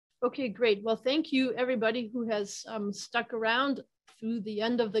Okay, great. Well, thank you everybody who has stuck around through the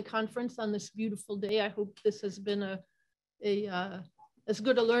end of the conference on this beautiful day. I hope this has been as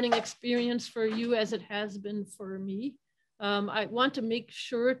good a learning experience for you as it has been for me. I want to make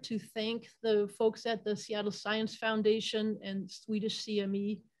sure to thank the folks at the Seattle Science Foundation and Swedish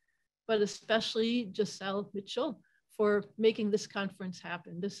CME, but especially Giselle Mitchell for making this conference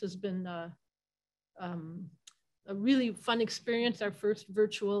happen. This has been a really fun experience, our first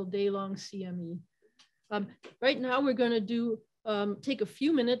virtual day-long CME. Right now, we're going to do take a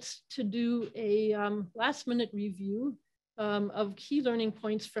few minutes to do a last-minute review of key learning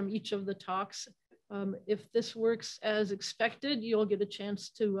points from each of the talks. If this works as expected, you'll get a chance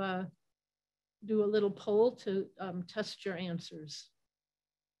to do a little poll to test your answers.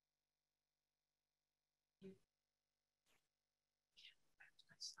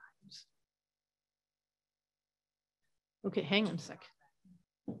 Okay, hang on a sec.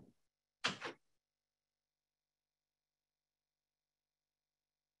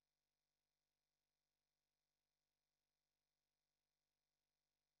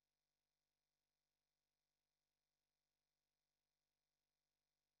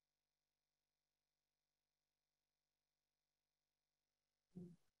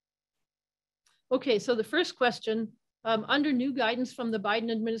 Okay, so the first question, under new guidance from the Biden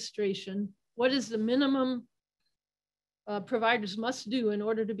administration, what is the minimum providers must do in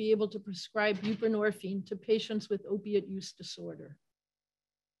order to be able to prescribe buprenorphine to patients with opiate use disorder?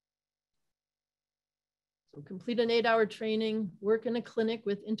 So complete an 8-hour training, work in a clinic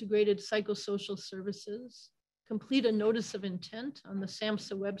with integrated psychosocial services, complete a notice of intent on the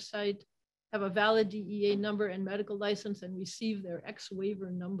SAMHSA website, have a valid DEA number and medical license and receive their X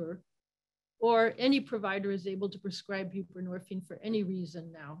waiver number, or any provider is able to prescribe buprenorphine for any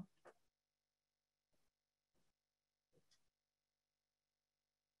reason now.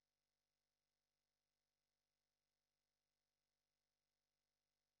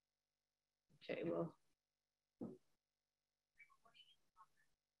 Okay, well.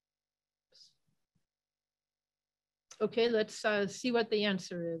 Okay, let's see what the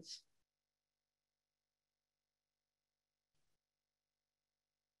answer is.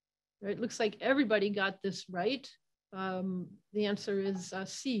 All right, looks like everybody got this right. The answer is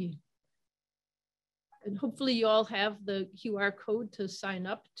C. And hopefully you all have the QR code to sign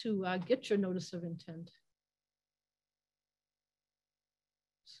up to get your notice of intent.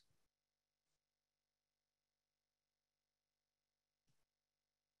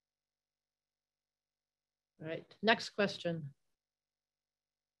 All right, next question.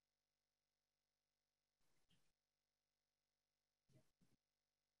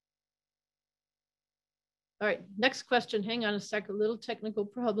 All right, next question. Hang on a sec, a little technical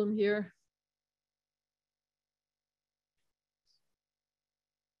problem here.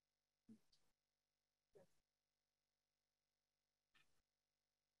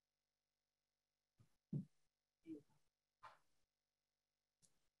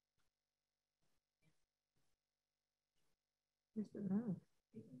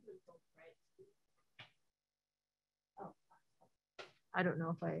 I don't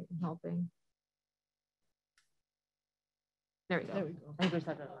know if I'm helping. There we go. There we go. I think we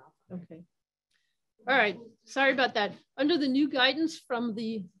said that enough. Okay. All right. Sorry about that. Under the new guidance from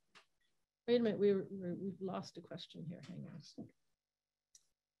the, wait a minute, we've lost a question here. Hang on a second.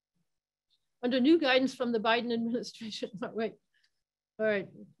 Under new guidance from the Biden administration, wait. All right.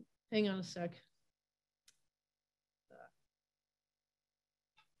 Hang on a sec.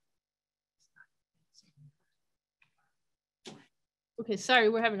 Okay, sorry,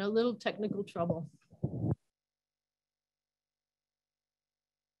 we're having a little technical trouble.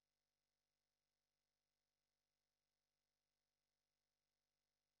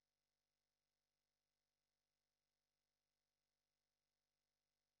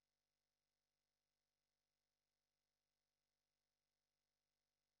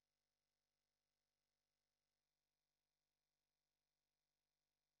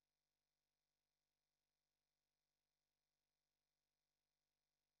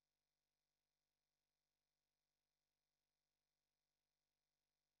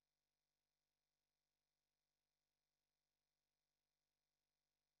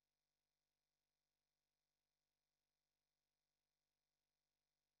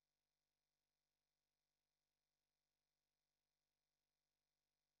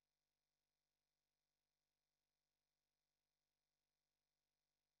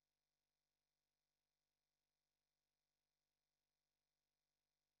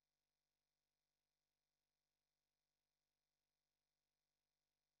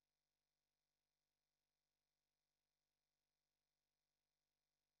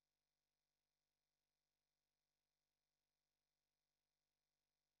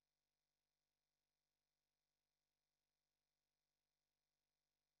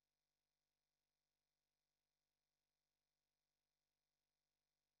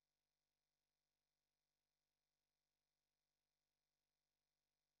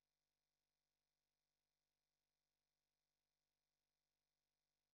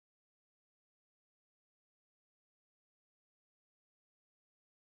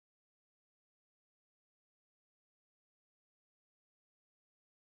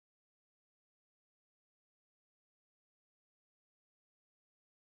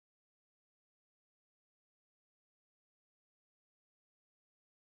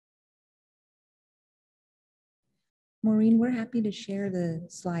 Maureen, we're happy to share the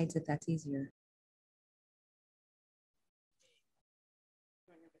slides if that's easier.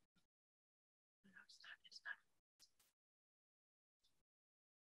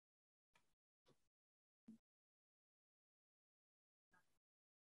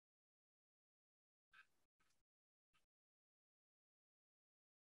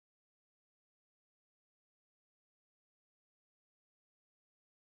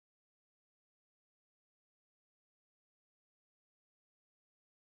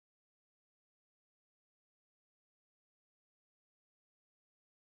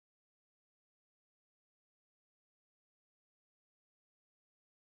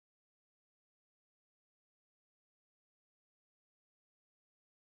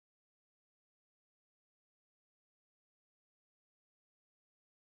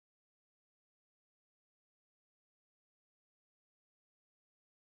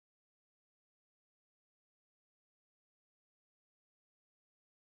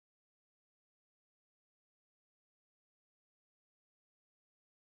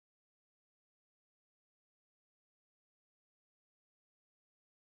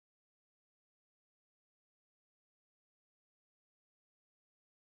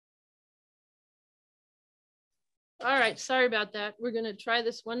 All right, sorry about that. We're going to try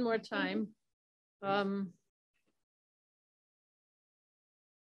this one more time.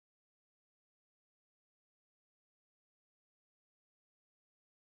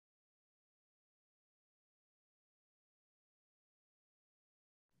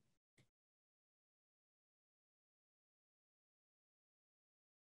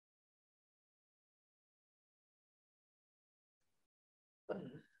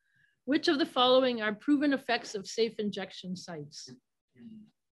 Which of the following are proven effects of safe injection sites?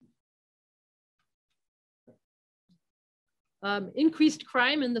 Increased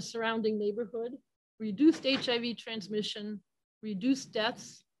crime in the surrounding neighborhood, reduced HIV transmission, reduced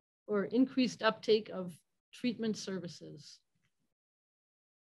deaths, or increased uptake of treatment services?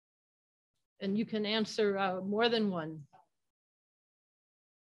 And you can answer more than one.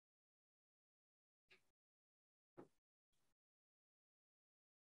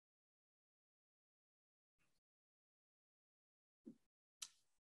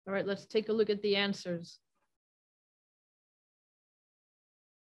 All right, let's take a look at the answers.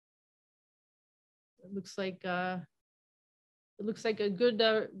 It looks like a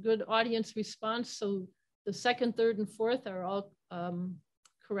good audience response. So the second, third, and fourth are all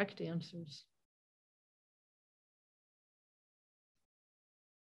correct answers.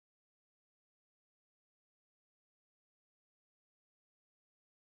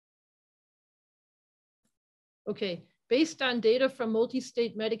 Okay, based on data from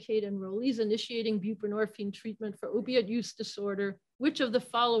multi-state Medicaid enrollees initiating buprenorphine treatment for opiate use disorder, which of the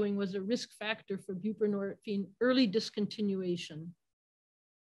following was a risk factor for buprenorphine early discontinuation?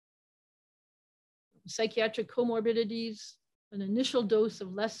 Psychiatric comorbidities, an initial dose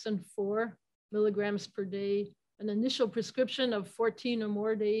of less than 4 milligrams per day, an initial prescription of 14 or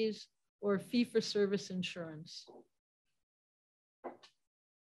more days, or fee-for-service insurance.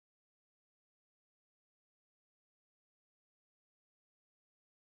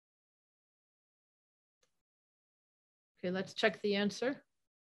 Okay, let's check the answer.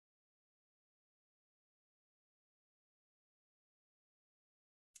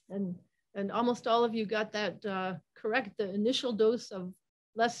 And almost all of you got that correct. The initial dose of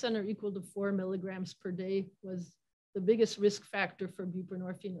less than or equal to 4 milligrams per day was the biggest risk factor for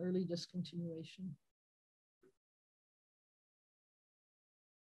buprenorphine early discontinuation.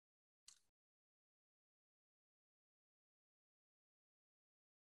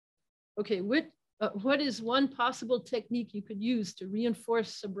 Okay, what is one possible technique you could use to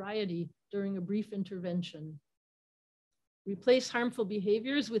reinforce sobriety during a brief intervention? Replace harmful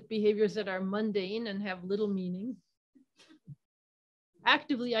behaviors with behaviors that are mundane and have little meaning.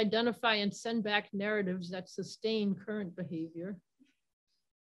 Actively identify and send back narratives that sustain current behavior.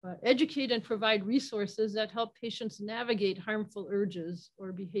 Educate and provide resources that help patients navigate harmful urges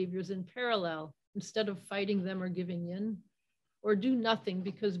or behaviors in parallel instead of fighting them or giving in. Or do nothing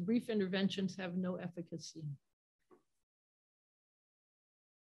because brief interventions have no efficacy.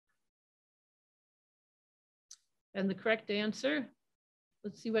 And the correct answer,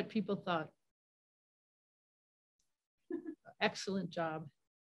 let's see what people thought. Excellent job.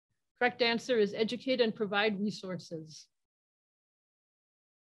 Correct answer is educate and provide resources.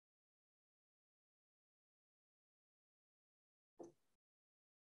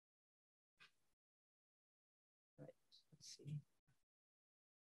 Right, let's see.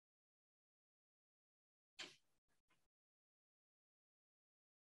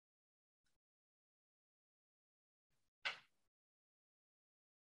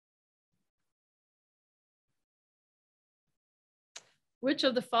 Which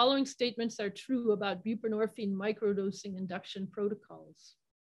of the following statements are true about buprenorphine microdosing induction protocols?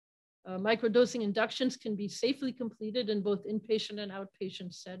 Microdosing inductions can be safely completed in both inpatient and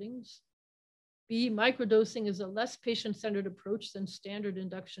outpatient settings. B, microdosing is a less patient-centered approach than standard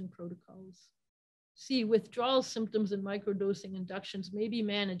induction protocols. C, withdrawal symptoms in microdosing inductions may be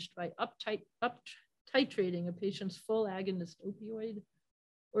managed by up-titrating a patient's full agonist opioid.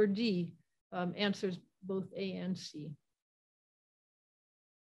 Or D, answers both A and C.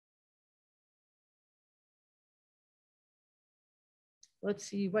 Let's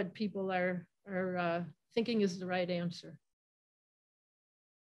see what people are thinking is the right answer.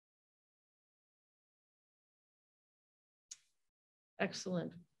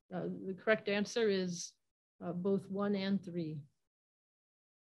 Excellent. The correct answer is both 1 and 3.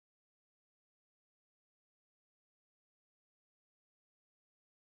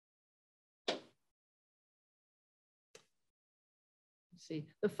 Let's see.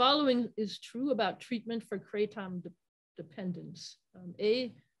 The following is true about treatment for kratom dependence.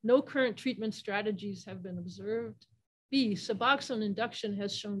 A, no current treatment strategies have been observed. B, Suboxone induction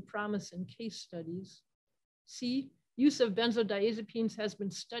has shown promise in case studies. C, use of benzodiazepines has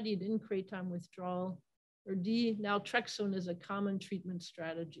been studied in kratom withdrawal. Or D, naltrexone is a common treatment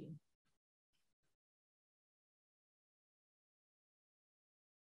strategy.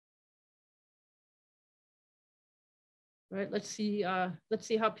 All right, let's see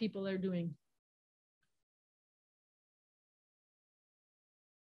how people are doing.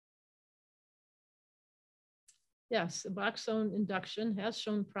 Yes, Suboxone induction has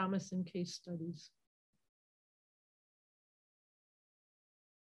shown promise in case studies.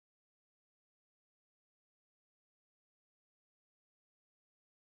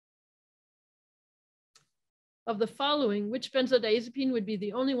 Of the following, which benzodiazepine would be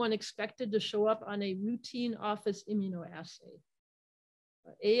the only one expected to show up on a routine office immunoassay?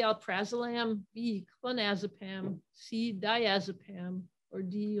 A, alprazolam, B, clonazepam, C, diazepam, or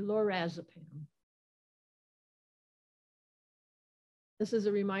D, lorazepam. This is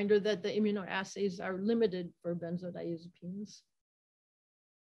a reminder that the immunoassays are limited for benzodiazepines.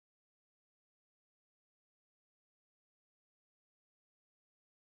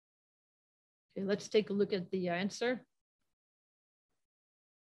 Okay, let's take a look at the answer.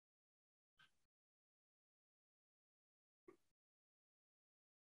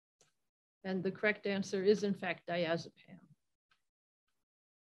 And the correct answer is, in fact, diazepam.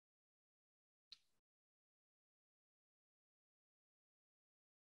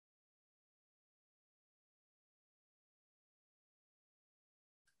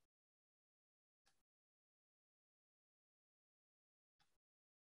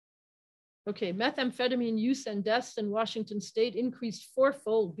 Okay, methamphetamine use and deaths in Washington state increased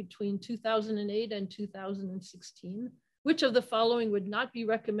 4-fold between 2008 and 2016. Which of the following would not be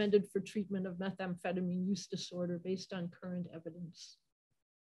recommended for treatment of methamphetamine use disorder based on current evidence?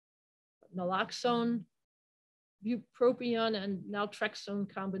 Naloxone, bupropion and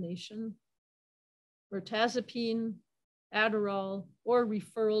naltrexone combination, mirtazapine, Adderall, or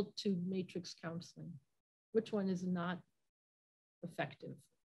referral to matrix counseling. Which one is not effective?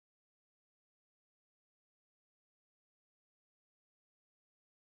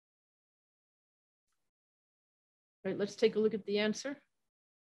 All right, let's take a look at the answer.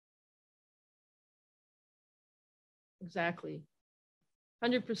 Exactly,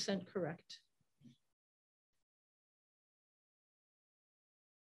 100% correct.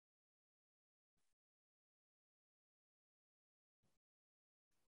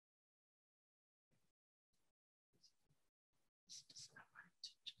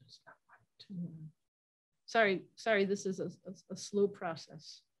 Sorry, this is a slow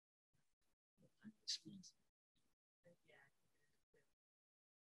process.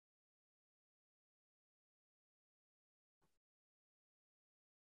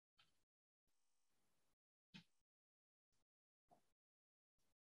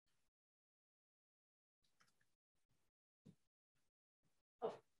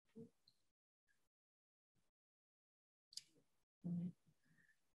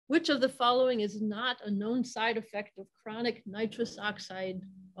 Which of the following is not a known side effect of chronic nitrous oxide,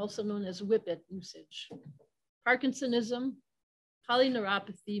 also known as whippet usage? Parkinsonism,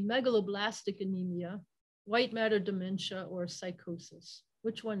 polyneuropathy, megaloblastic anemia, white matter dementia, or psychosis?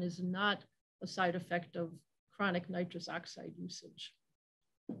 Which one is not a side effect of chronic nitrous oxide usage?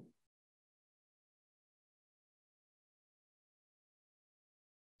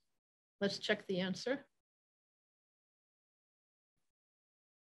 Let's check the answer.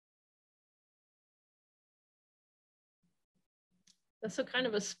 That's a kind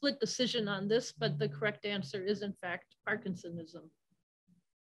of a split decision on this, but the correct answer is, in fact, Parkinsonism.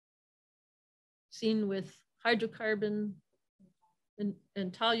 seen with hydrocarbon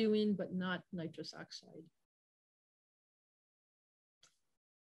and toluene, but not nitrous oxide.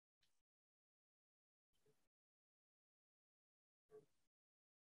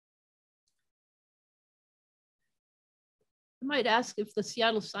 I might ask if the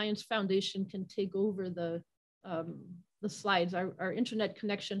Seattle Science Foundation can take over the slides. Our internet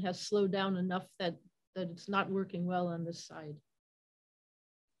connection has slowed down enough that it's not working well on this side.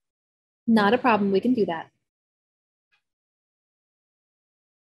 Not a problem, we can do that.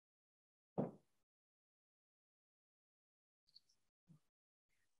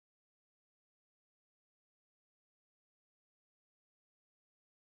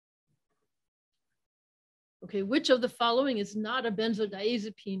 Okay, which of the following is not a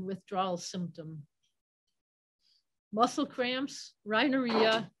benzodiazepine withdrawal symptom? Muscle cramps,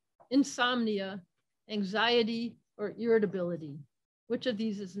 rhinorrhea, insomnia, anxiety, or irritability? Which of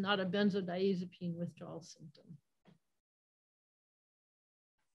these is not a benzodiazepine withdrawal symptom?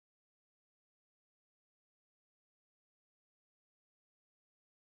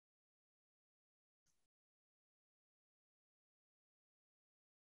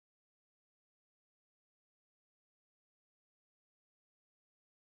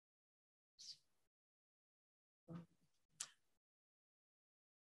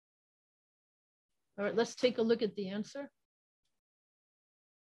 All right, let's take a look at the answer.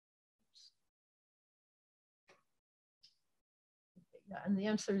 Yeah, and the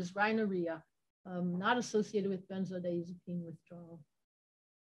answer is rhinorrhea, not associated with benzodiazepine withdrawal.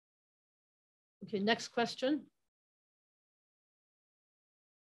 Okay, next question.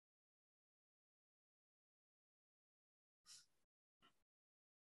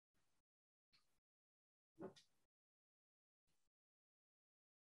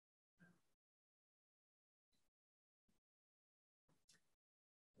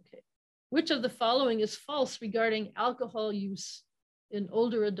 Which of the following is false regarding alcohol use in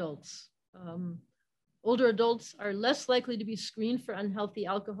older adults? Older adults are less likely to be screened for unhealthy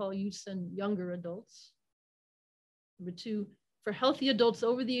alcohol use than younger adults. Number two, for healthy adults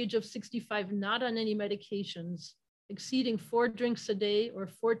over the age of 65, not on any medications, exceeding 4 drinks a day or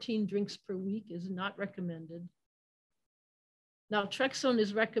 14 drinks per week is not recommended. Naltrexone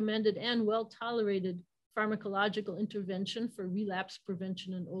is recommended and well-tolerated pharmacological intervention for relapse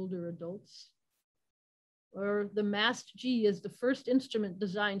prevention in older adults. Or the MAST-G is the first instrument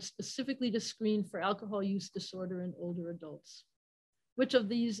designed specifically to screen for alcohol use disorder in older adults. Which of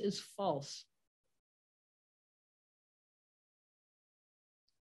these is false?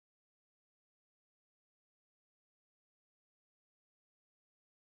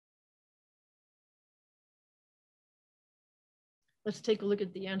 Let's take a look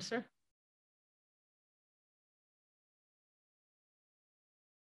at the answer.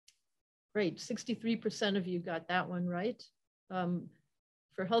 Great, 63% of you got that one right.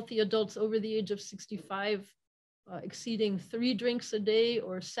 For healthy adults over the age of 65, exceeding 3 drinks a day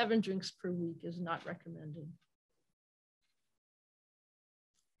or 7 drinks per week is not recommended.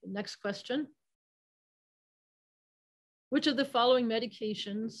 The next question. Which of the following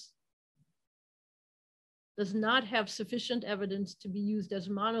medications does not have sufficient evidence to be used as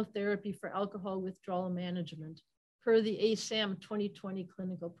monotherapy for alcohol withdrawal management per the ASAM 2020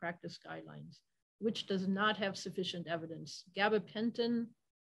 clinical practice guidelines? Which does not have sufficient evidence? Gabapentin,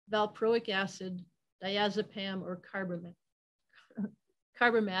 valproic acid, diazepam, or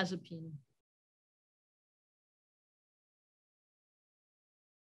carbamazepine?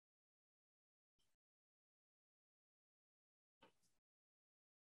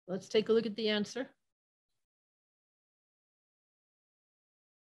 Let's take a look at the answer.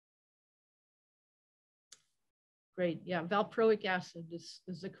 Great, yeah, valproic acid is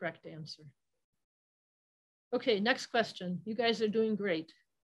the correct answer. Okay, next question. You guys are doing great.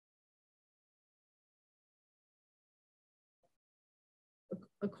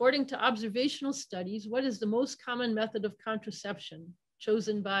 According to observational studies, what is the most common method of contraception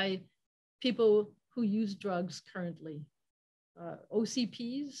chosen by people who use drugs currently?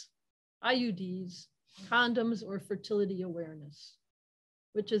 OCPs, IUDs, condoms, or fertility awareness?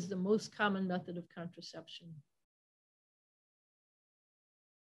 Which is the most common method of contraception?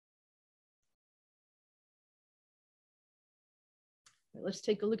 Let's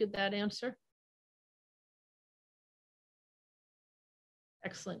take a look at that answer.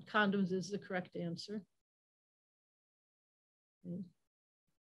 Excellent. Condoms is the correct answer. Okay.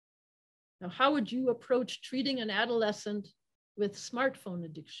 Now, how would you approach treating an adolescent with smartphone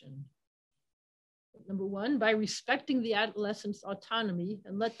addiction? Number one, by respecting the adolescent's autonomy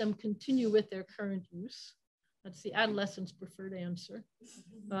and let them continue with their current use. That's the adolescent's preferred answer.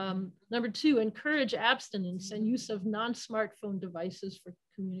 Number 2, encourage abstinence and use of non-smartphone devices for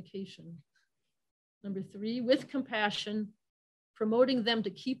communication. Number 3, with compassion, promoting them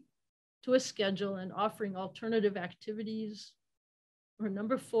to keep to a schedule and offering alternative activities. Or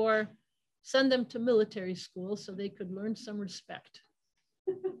number 4, send them to military school so they could learn some respect.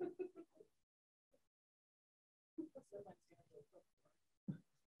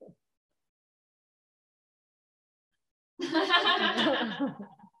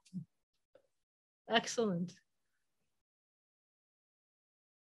 Excellent.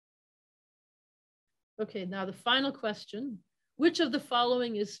 Okay, now the final question. Which of the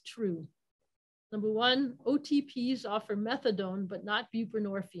following is true? Number 1, OTPs offer methadone, but not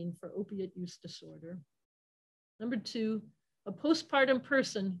buprenorphine for opiate use disorder. Number 2, a postpartum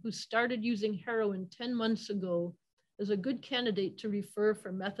person who started using heroin 10 months ago is a good candidate to refer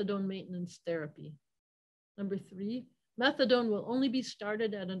for methadone maintenance therapy. Number 3, methadone will only be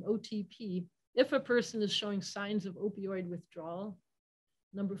started at an OTP if a person is showing signs of opioid withdrawal.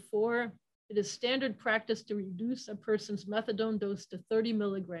 Number 4, it is standard practice to reduce a person's methadone dose to 30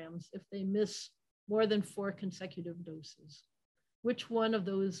 milligrams if they miss more than 4 consecutive doses. Which one of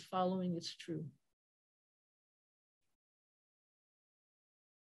those following is true?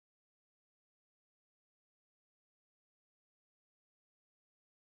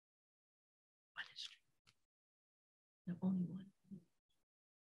 What is true? No, only one.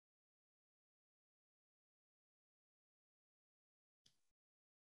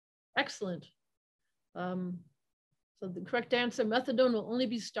 Excellent. So the correct answer, methadone will only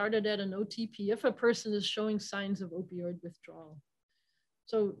be started at an OTP if a person is showing signs of opioid withdrawal.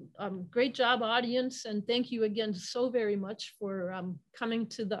 So great job, audience. And thank you again so very much for coming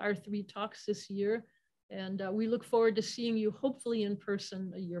to the R3 talks this year. And we look forward to seeing you hopefully in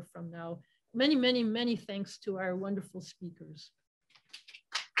person a year from now. Many, many, many thanks to our wonderful speakers.